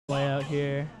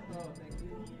here.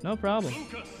 No problem.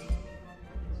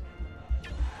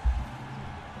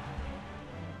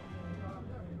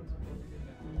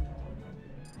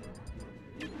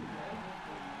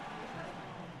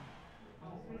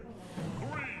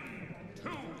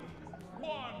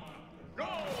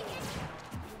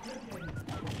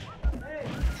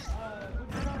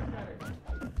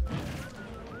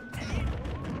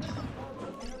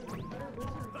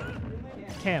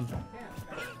 Cam.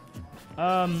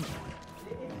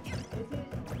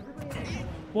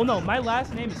 Well, no, my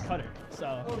last name is Cutter,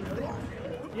 so. Oh, really?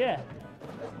 Yeah.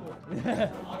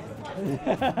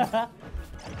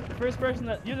 First person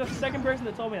that, you're the second person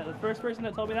that told me that. The first person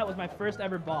that told me that was my first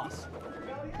ever boss.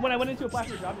 When I went into a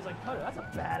plastic job, he's like, Cutter, that's a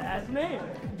badass name.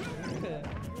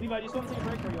 Levi, do you still want to take a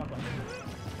break or do you want to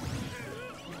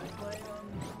play?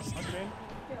 What's your name?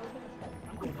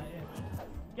 I'm cool with that, yeah.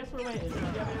 Guess where Wade is? Do you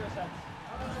have any receipts?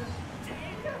 He's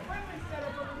got a friendly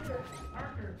setup over here.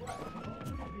 Archer.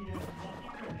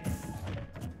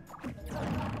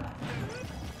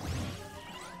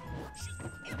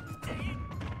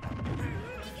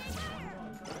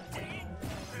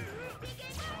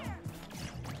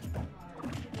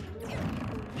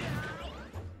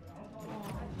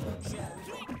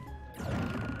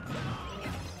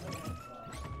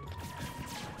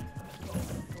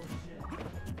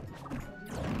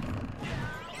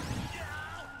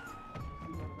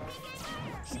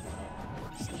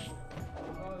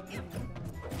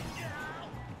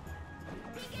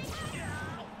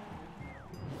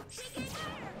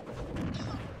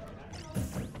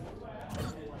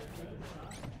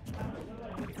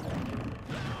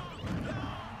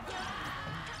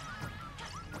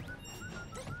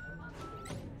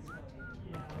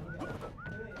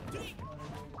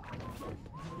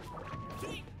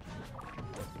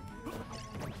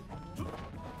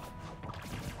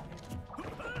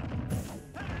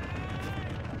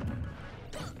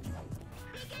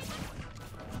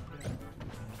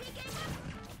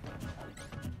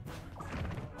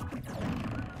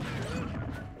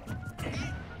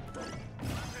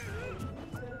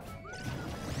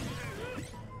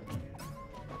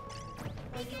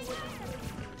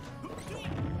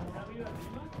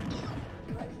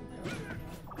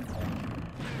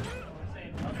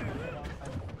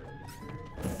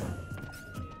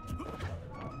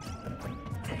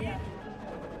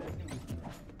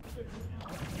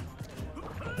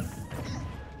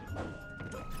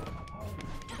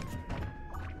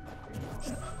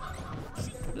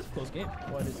 This is a close game.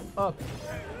 What is up?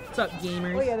 What's up,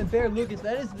 gamers? Oh yeah, the Bear Lucas.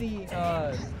 That is the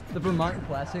Vermont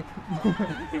Classic.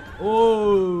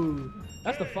 Oh,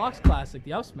 that's the Fox Classic,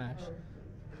 the up smash.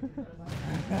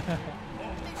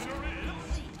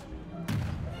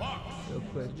 Real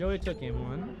quick. So Joey took game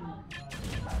one.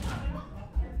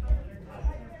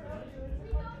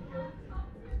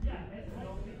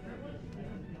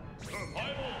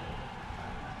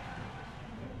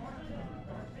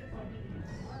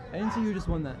 I didn't see who just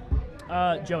won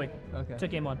that. Joey. Okay.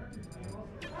 Took game one.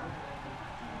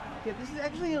 Yeah, this is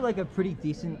actually like a pretty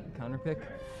decent counter pick.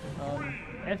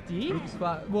 FD? Lucas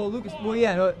spot. Well, Lucas. Well,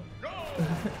 yeah. No,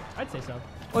 I'd say so.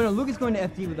 oh no, Lucas going to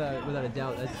FD without a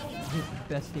doubt. That's his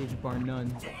best stage bar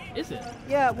none. Is it?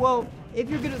 Yeah. Well, if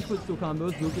you're good at footstool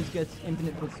combos, Lucas gets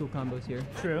infinite footstool combos here.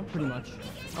 True. Pretty much.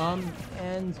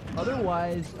 And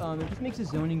otherwise, it just makes the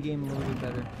zoning game a little bit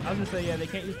better. I was gonna say, yeah, they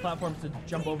can't use platforms to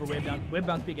jump over wave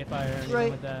bounce, PK fire, or anything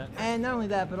Right. like that. And not only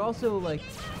that, but also like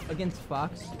against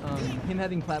Fox, him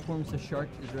having platforms to shark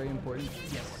is very important.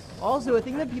 Yes. Also, a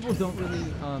thing that people don't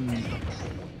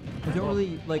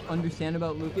really like understand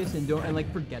about Lucas and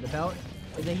like forget about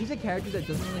is that he's a character that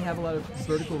doesn't really have a lot of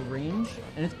vertical range,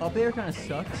 and his up air kind of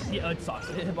sucks. Yeah, it sucks.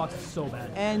 It hitbox is so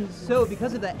bad. And so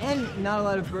because of that, and not a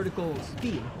lot of vertical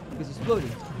speed because he's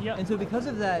floaty. Yep. And so because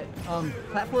of that,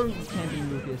 platform camping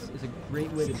Lucas is a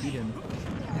great way to beat him.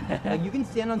 Like you can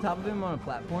stand on top of him on a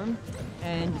platform,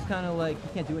 and just kind of like you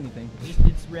can't do anything.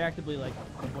 It's reactively like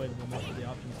avoidable most of the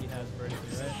options he has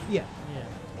vertically, right? Yeah. Yeah.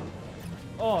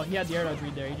 Oh, he had the air dodge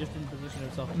read there. He just didn't position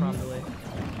himself properly.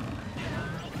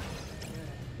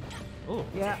 Oh.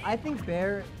 Yeah, I think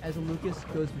Bear as a Lucas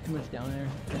goes for too much down air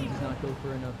and does not go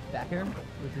for enough back air,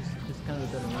 which is just kind of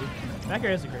a better move. Back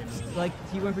air is a great move. Like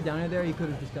he went for down air there, he could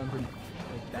have just gone for like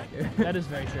back air. That is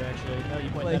very true, actually. No, you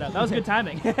point Like, that out. That was good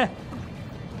timing. All right,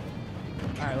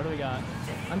 what do we got?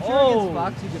 I'm sure against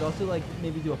Fox you could also like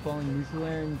maybe do a falling neutral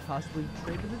air and possibly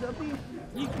trade with the W.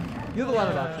 You have a lot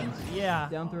of options. Yeah.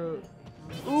 Down throw.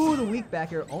 Ooh, the weak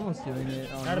back air almost doing it.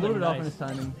 A That'd little been bit off on nice. his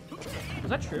timing. Was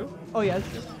that true? Oh yeah, that's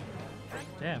true.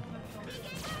 Damn.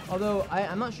 Although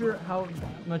I'm not sure how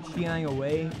much TIing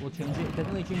away will change it. It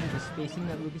definitely changes the spacing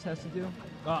that Lucas has to do.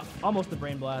 Almost the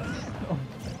brain blast. Oh.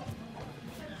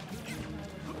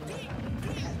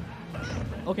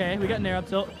 Okay, we got Nair up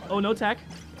tilt. Oh, no tech.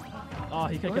 Oh,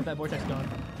 he could have kept that vortex going.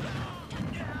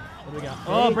 What do we got?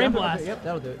 Oh, Hey, brain okay, blast. yep,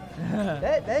 that'll do it.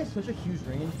 that is such a huge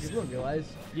range. People don't realize.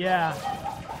 Yeah.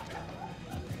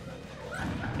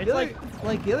 It's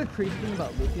like the other crazy thing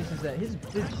about Lucas is that his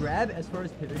grab as far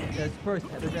as tether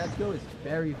grabs go is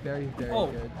very very good.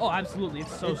 Oh, absolutely.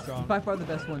 It's so It's strong. by far the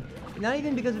best one. Not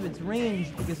even because of its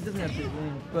range, because it doesn't have great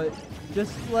range, but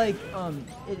just like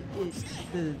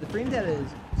the frame data is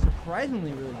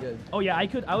surprisingly really good. Oh yeah,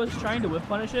 I was trying to whip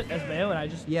punish it as Bayo, and I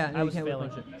just Yeah, no, I you was can't whip failing.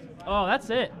 punish it. Oh, that's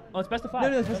it. Oh, it's best of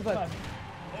 5. No, it's best of 5.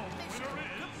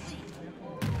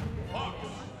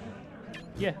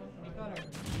 Yeah.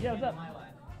 Yeah, what's up?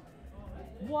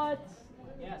 What?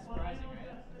 Yeah, surprising,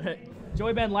 right?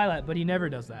 Joey banned Lilat, but he never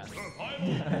does that.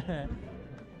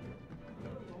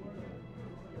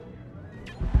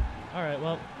 All right,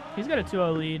 well, he's got a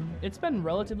 2-0 lead. It's been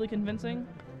relatively convincing.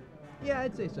 Yeah,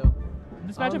 I'd say so.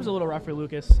 This matchup's a little rough for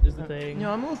Lucas, is the thing. You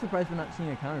know, I'm a little surprised we're not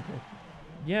seeing a counter pick.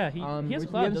 Yeah, he has we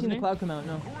Cloud, haven't doesn't seen he? the Cloud come out,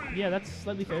 no. Yeah, that's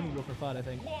slightly favorable for Cloud, I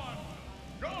think.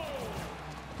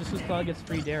 Just because Cloud gets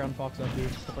free dare on Fox up B,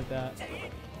 stuff like that.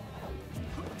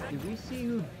 Did we see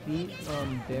who beat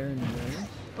Bear and winners?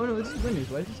 Oh no, this is winners.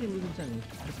 Why did you say losers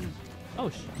semis? This is Oh,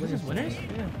 this is winners?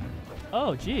 Yeah.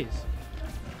 Oh, jeez.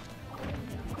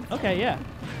 Okay, yeah.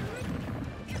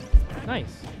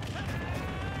 Nice.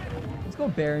 Let's go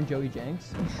Bear and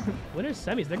JoeyJanks. Winners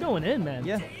semis, they're going in, man.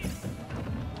 Yeah.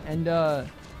 And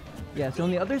yeah, so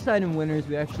on the other side in winners,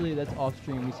 we actually, that's off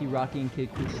stream, we see Rocky and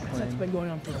Kid Cooper That's playing. been going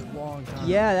on for a long time.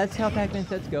 Yeah, that's how Pac-Man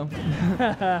sets go.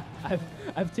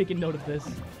 I've taken note of this.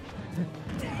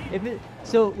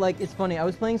 So like it's funny, I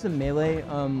was playing some Melee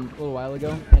a little while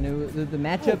ago, and it was the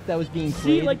matchup that was being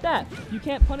played. See, like that. You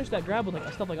can't punish that grab with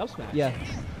like stuff like up smash. Yeah.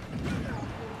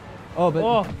 Oh, but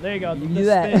Oh, there you go. you the do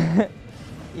that. spin.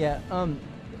 Yeah.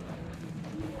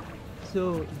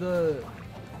 So the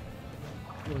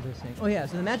what was I saying? Oh yeah.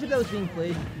 So the matchup that was being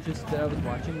played, just that I was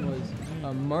watching, was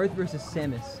Marth versus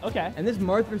Samus. Okay. And this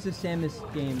Marth versus Samus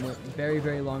game went very,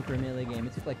 very long for a Melee game.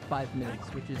 It took like 5 minutes,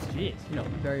 which is Jeez.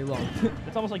 very long.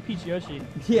 It's almost like Peach Yoshi.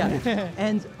 Yeah.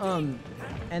 And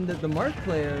the Marth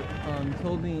player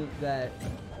told me that.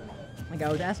 Like, I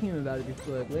was asking him about it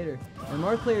before, like, later. And the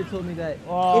Marth player told me that if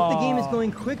the game is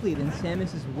going quickly, then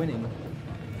Samus is winning.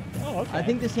 Oh, okay. I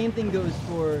think the same thing goes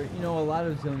for, a lot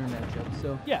of zoner matchups.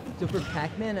 So, Yeah. So for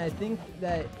Pac-Man, I think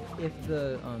that if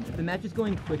the match is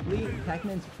going quickly,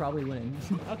 Pac-Man's probably winning.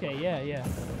 Okay, yeah.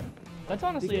 That's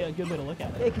honestly a good way to look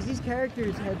at Yeah, it. because these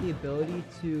characters had the ability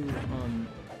to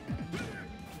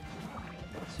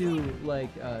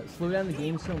slow down the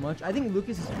game so much. I think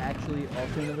Lucas is actually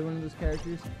also another one of those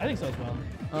characters. I think so as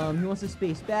well. He wants to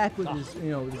space back with his,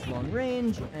 with his long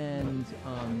range and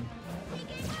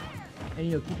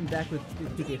keeping back with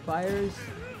PK fires,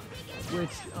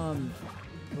 which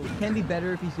can be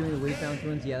better if he's doing the wave bounce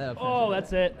runs. Yeah, that'll Oh,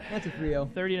 that's it. that's a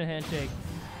 3-0. 30 and a handshake.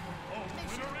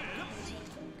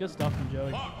 Good stuff from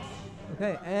Joey.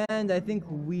 Okay, and I think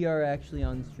we are actually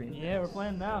on stream. Yeah, we're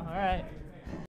playing now. All right.